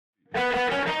Welcome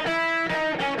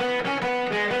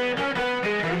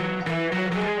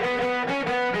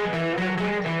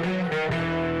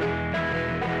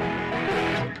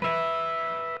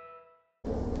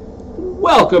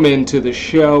into the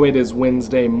show. It is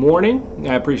Wednesday morning.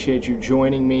 I appreciate you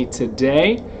joining me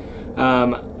today.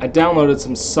 I downloaded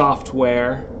some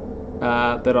software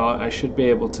that I should be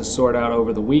able to sort out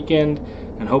over the weekend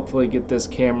and hopefully get this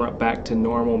camera back to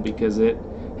normal because it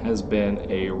has been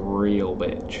a real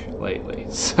bitch lately.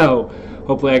 So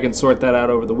hopefully I can sort that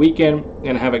out over the weekend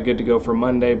and have it good to go for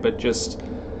Monday, but just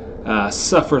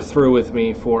suffer through with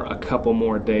me for a couple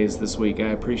more days this week. I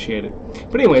appreciate it.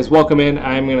 But anyways, welcome in.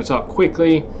 I'm going to talk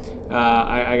quickly.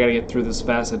 I got to get through this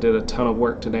fast. I did a ton of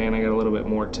work today and I got a little bit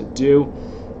more to do.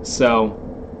 So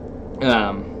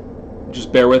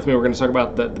just bear with me. We're going to talk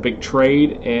about the big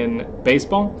trade in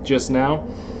baseball just now.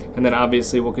 And then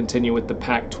obviously we'll continue with the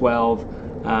Pac-12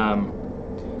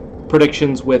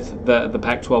 predictions with the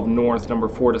Pac-12 North, number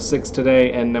 4 to 6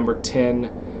 today, and number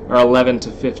 10 or 11 to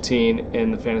 15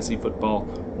 in the fantasy football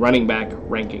running back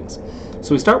rankings.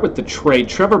 So we start with the trade.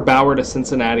 Trevor Bauer to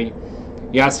Cincinnati.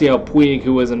 Yasiel Puig,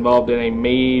 who was involved in a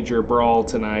major brawl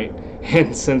tonight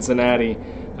in Cincinnati,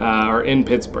 or in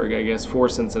Pittsburgh, I guess, for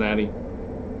Cincinnati.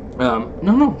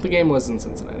 No, the game was in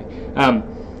Cincinnati.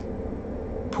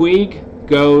 Puig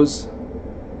goes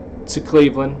to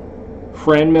Cleveland.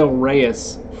 Franmil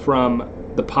Reyes from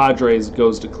the Padres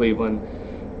goes to Cleveland.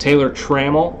 Taylor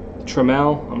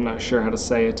Trammell, I'm not sure how to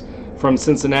say it, from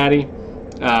Cincinnati,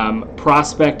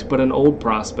 prospect, but an old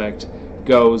prospect,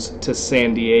 goes to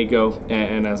San Diego,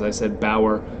 and as I said,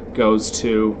 Bauer goes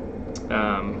to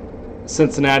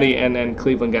Cincinnati, and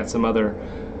Cleveland got some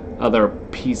other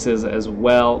pieces as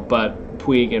well, but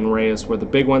Puig and Reyes were the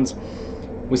big ones.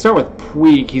 We start with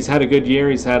Puig. He's had a good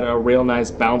year. He's had a real nice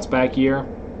bounce back year,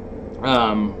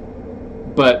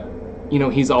 but you know,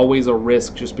 he's always a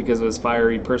risk just because of his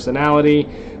fiery personality.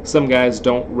 Some guys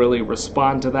don't really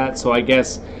respond to that. So I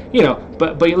guess, you know,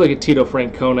 but you look at Tito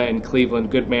Francona in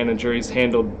Cleveland, good manager. He's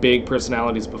handled big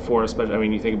personalities before, especially, I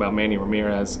mean, you think about Manny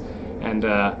Ramirez and,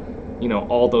 you know,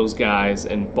 all those guys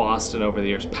in Boston over the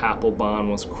years. Papelbon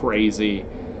was crazy.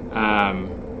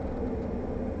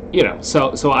 You know,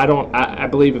 so I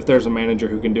believe if there's a manager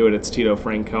who can do it, it's Tito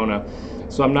Francona.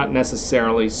 So I'm not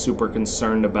necessarily super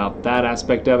concerned about that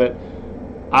aspect of it.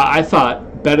 I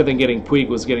thought better than getting Puig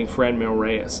was getting Franmil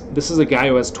Reyes. This is a guy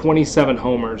who has 27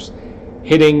 homers,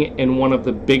 hitting in one of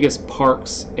the biggest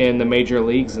parks in the major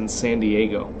leagues in San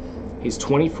Diego. He's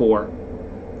 24.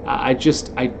 I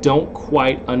don't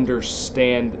quite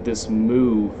understand this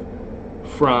move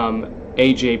from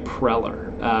AJ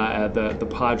Preller, the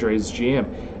Padres GM.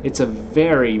 It's a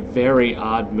very, very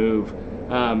odd move.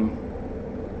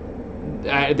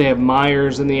 They have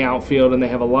Myers in the outfield, and they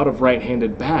have a lot of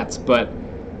right-handed bats, but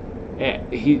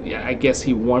I guess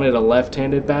he wanted a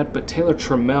left-handed bat, but Taylor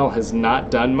Trammell has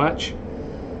not done much.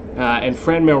 And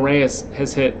Franmil Reyes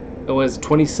has hit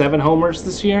 27 homers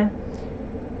this year,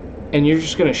 and you're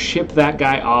just going to ship that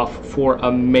guy off for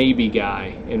a maybe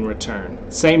guy in return.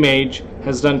 Same age,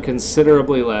 has done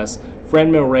considerably less.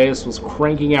 Franmil Reyes was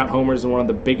cranking out homers in one of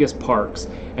the biggest parks,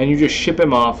 and you just ship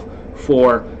him off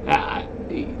for...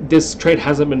 this trade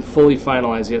hasn't been fully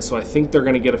finalized yet, so I think they're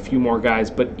going to get a few more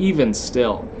guys, but even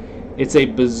still, it's a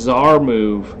bizarre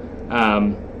move,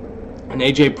 and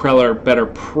AJ Preller better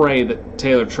pray that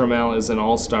Taylor Trammell is an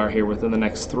all-star here within the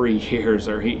next 3 years,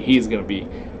 or he's going to be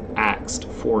axed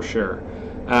for sure.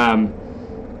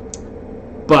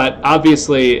 But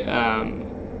obviously,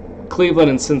 Cleveland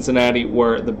and Cincinnati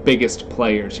were the biggest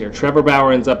players here. Trevor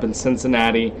Bauer ends up in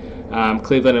Cincinnati.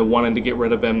 Cleveland had wanted to get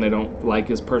rid of him. They don't like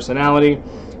his personality.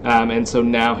 And so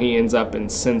now he ends up in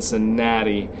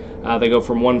Cincinnati. They go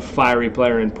from one fiery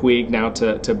player in Puig now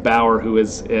to Bauer, who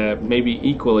is maybe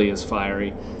equally as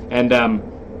fiery. And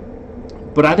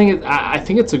but I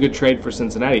think it's a good trade for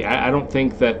Cincinnati. I don't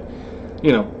think that,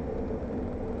 you know,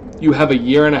 you have a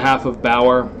year and a half of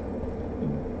Bauer.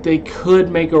 They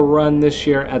could make a run this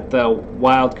year at the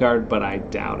wild card, but I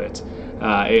doubt it.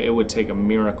 It would take a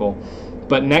miracle.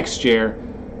 But next year,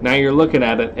 now you're looking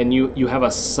at it, and you have a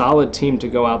solid team to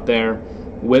go out there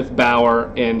with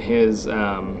Bauer in his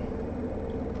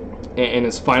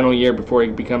final year before he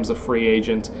becomes a free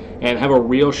agent, and have a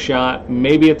real shot,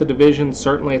 maybe at the division,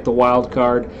 certainly at the wild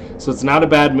card. So it's not a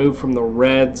bad move from the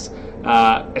Reds,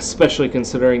 especially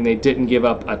considering they didn't give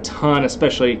up a ton,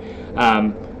 especially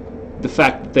the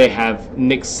fact that they have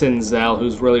Nick Senzel,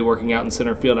 who's really working out in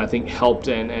center field, I think helped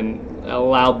and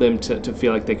allowed them to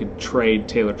feel like they could trade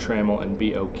Taylor Trammell and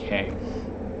be okay.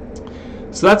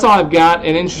 So that's all I've got.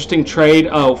 An interesting trade.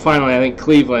 Oh, finally, I think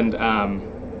Cleveland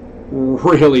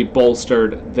really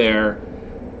bolstered their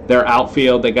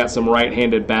outfield. They got some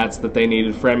right-handed bats that they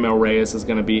needed. Franmil Reyes is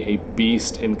going to be a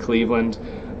beast in Cleveland.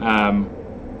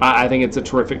 I think it's a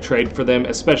terrific trade for them,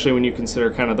 especially when you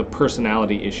consider kind of the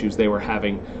personality issues they were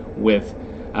having with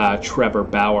Trevor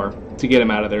Bauer. To get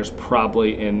him out of there is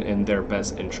probably in their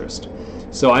best interest.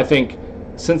 So I think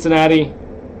Cincinnati,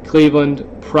 Cleveland,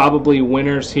 probably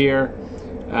winners here.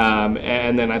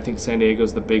 And then I think San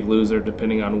Diego's the big loser,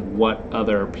 depending on what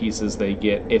other pieces they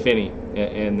get, if any,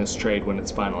 in this trade when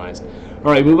it's finalized.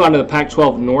 All right, move on to the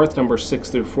Pac-12 North, number 6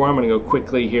 through 4. I'm going to go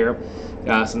quickly here,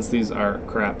 since these are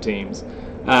crap teams.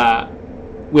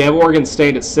 We have Oregon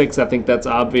State at 6. I think that's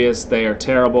obvious. They are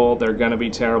terrible. They're going to be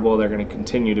terrible. They're going to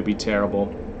continue to be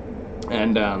terrible.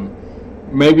 And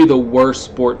maybe the worst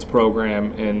sports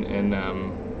program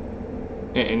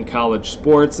in college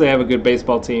sports. They have a good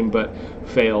baseball team, but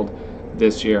failed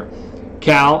this year.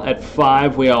 Cal at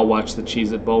 5. We all watch the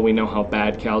Cheez-It Bowl. We know how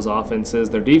bad Cal's offense is.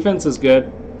 Their defense is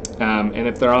good, and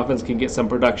if their offense can get some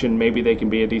production, maybe they can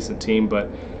be a decent team, but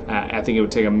I think it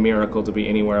would take a miracle to be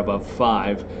anywhere above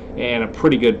 5, and a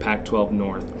pretty good Pac-12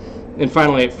 North. And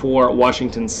finally at 4,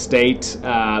 Washington State,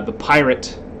 the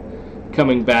Pirate,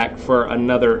 coming back for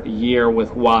another year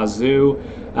with Wazoo.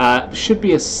 Should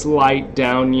be a slight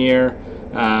down year.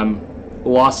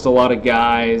 Lost a lot of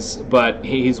guys, but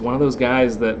he's one of those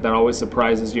guys that always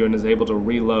surprises you and is able to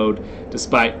reload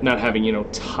despite not having,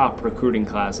 top recruiting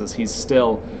classes. He's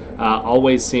still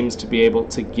always seems to be able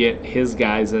to get his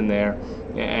guys in there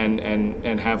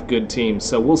and have good teams.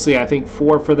 So we'll see. I think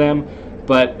 4 for them,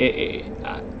 but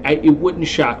it wouldn't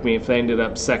shock me if they ended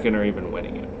up second or even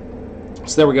winning it.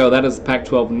 So there we go. That is the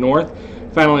Pac-12 North.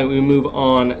 Finally, we move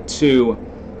on to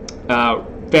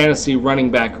fantasy running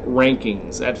back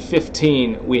rankings. At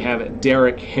 15, we have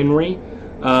Derrick Henry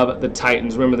of the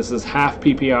Titans. Remember, this is half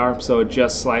PPR, so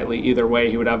adjust slightly either way.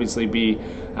 He would obviously be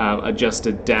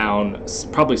adjusted down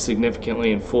probably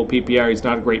significantly in full PPR. He's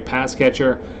not a great pass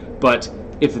catcher, but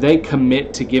if they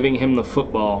commit to giving him the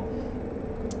football,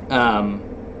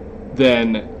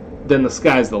 then the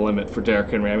sky's the limit for Derrick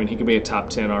Henry. I mean, he could be a top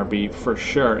 10 RB for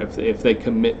sure if they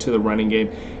commit to the running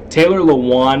game. Taylor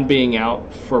Lewan being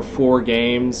out for 4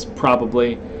 games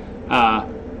probably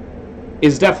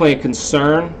is definitely a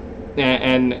concern,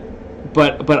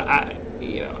 but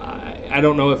I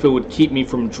don't know if it would keep me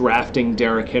from drafting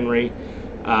Derrick Henry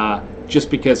just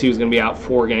because he was going to be out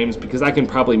 4 games, because I can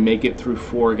probably make it through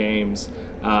 4 games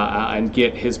and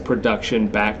get his production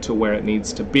back to where it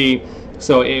needs to be.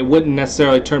 So it wouldn't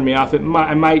necessarily turn me off.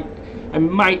 I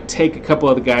might take a couple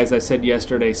of the guys I said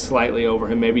yesterday slightly over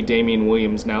him. Maybe Damian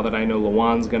Williams, now that I know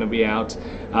Lewan's going to be out.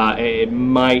 It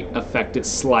might affect it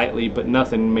slightly, but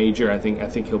nothing major. I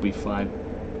think he'll be fine.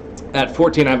 At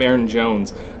 14, I have Aaron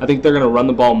Jones. I think they're going to run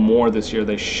the ball more this year.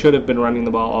 They should have been running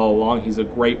the ball all along. He's a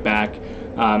great back.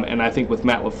 And I think with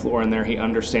Matt LaFleur in there, he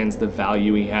understands the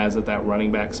value he has at that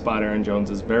running back spot. Aaron Jones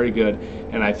is very good,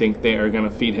 and I think they are going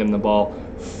to feed him the ball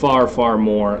far, far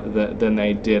more than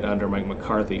they did under Mike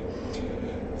McCarthy.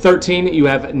 13, you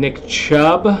have Nick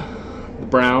Chubb, the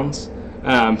Browns.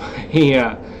 He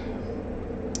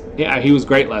was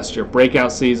great last year,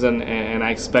 breakout season, and I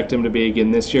expect him to be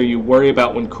again this year. You worry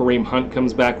about when Kareem Hunt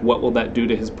comes back, what will that do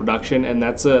to his production, and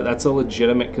that's a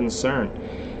legitimate concern.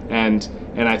 And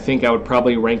I think I would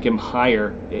probably rank him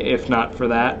higher if not for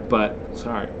that. But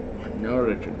sorry, no,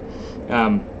 Richard.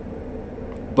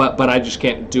 But I just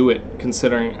can't do it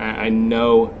considering I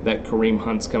know that Kareem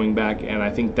Hunt's coming back, and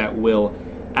I think that will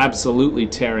absolutely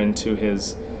tear into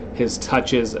his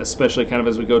touches, especially kind of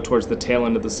as we go towards the tail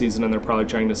end of the season, and they're probably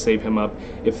trying to save him up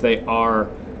if they are,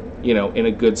 in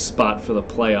a good spot for the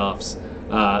playoffs.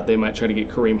 They might try to get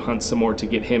Kareem Hunt some more to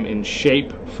get him in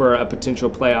shape for a potential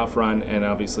playoff run, and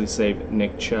obviously save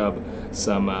Nick Chubb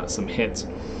some hits.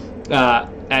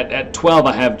 At 12,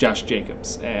 I have Josh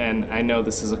Jacobs, and I know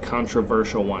this is a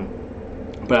controversial one,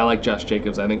 but I like Josh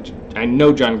Jacobs. I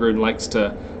know John Gruden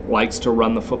likes to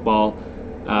run the football.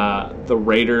 The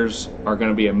Raiders are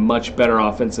going to be a much better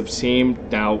offensive team.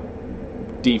 Now,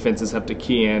 defenses have to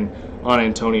key in on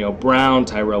Antonio Brown,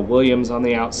 Tyrell Williams on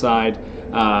the outside.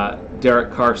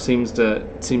 Derek Carr seems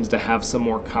to have some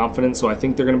more confidence, so I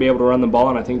think they're going to be able to run the ball,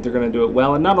 and I think they're going to do it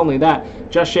well. And not only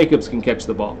that, Josh Jacobs can catch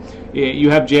the ball.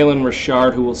 You have Jalen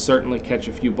Richard, who will certainly catch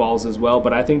a few balls as well,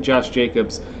 but I think Josh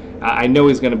Jacobs, I know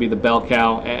he's going to be the bell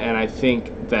cow, and I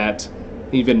think that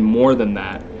even more than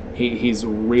that, he's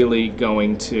really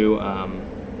going to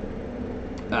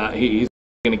he's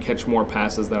going to catch more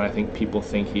passes than I think people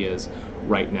think he is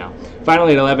right now.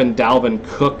 Finally, at 11, Dalvin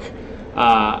Cook.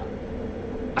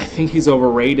 I think he's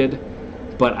overrated,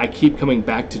 but I keep coming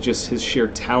back to just his sheer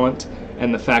talent,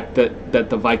 and the fact that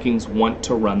the Vikings want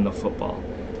to run the football.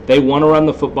 They want to run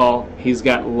the football. He's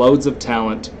got loads of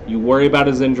talent. You worry about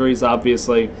his injuries,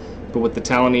 obviously, but with the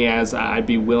talent he has, I'd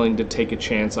be willing to take a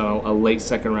chance on a late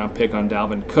second-round pick on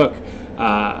Dalvin Cook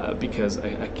because,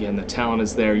 again, the talent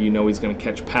is there. You know he's going to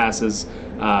catch passes.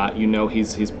 You know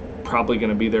he's probably going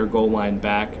to be their goal line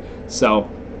back. So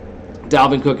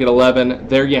Dalvin Cook at 11.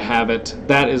 There you have it.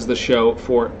 That is the show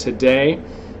for today.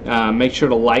 Make sure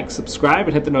to like, subscribe,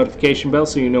 and hit the notification bell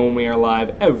so you know when we are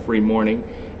live every morning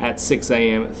at 6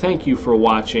 a.m. Thank you for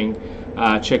watching.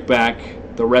 Check back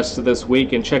the rest of this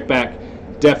week, and check back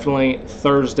definitely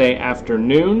Thursday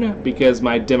afternoon because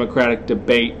my Democratic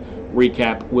debate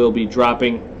recap will be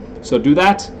dropping. So do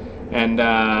that, and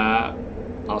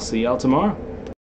I'll see y'all tomorrow.